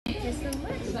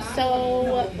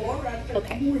So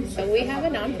we have a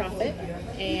nonprofit,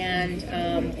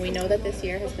 and we know that this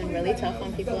year has been really tough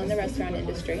on people in the restaurant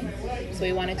industry. So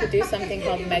we wanted to do something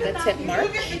called Mega Tip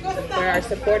March, where our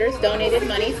supporters donated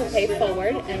money to pay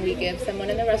forward, and we give someone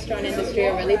in the restaurant industry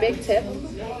a really big tip.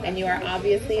 And you are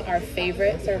obviously our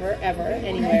favorite server ever,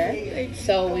 anywhere.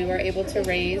 So we were able to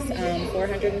raise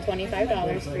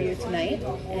 $425 for you tonight,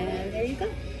 and there you go.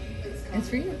 It's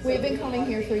for you. We've been coming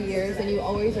here for years, and you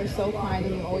always are so kind,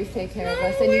 and you always take care of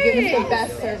us, and you give us the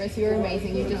best service. You're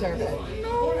amazing. You deserve it.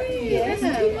 No, that's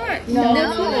too much. No,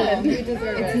 you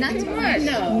deserve it. It's not too much.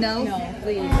 No,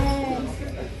 please.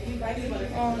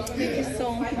 Oh, thank you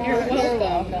so much. You're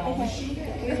welcome.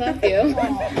 We love you.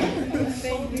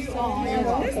 Thank you so much. You're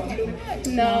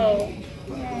welcome. No,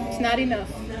 it's not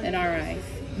enough in our eyes.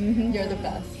 You're the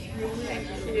best. Thank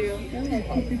you.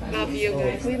 Love you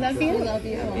guys. We love you. We love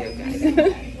you.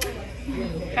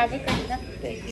 Have a good night.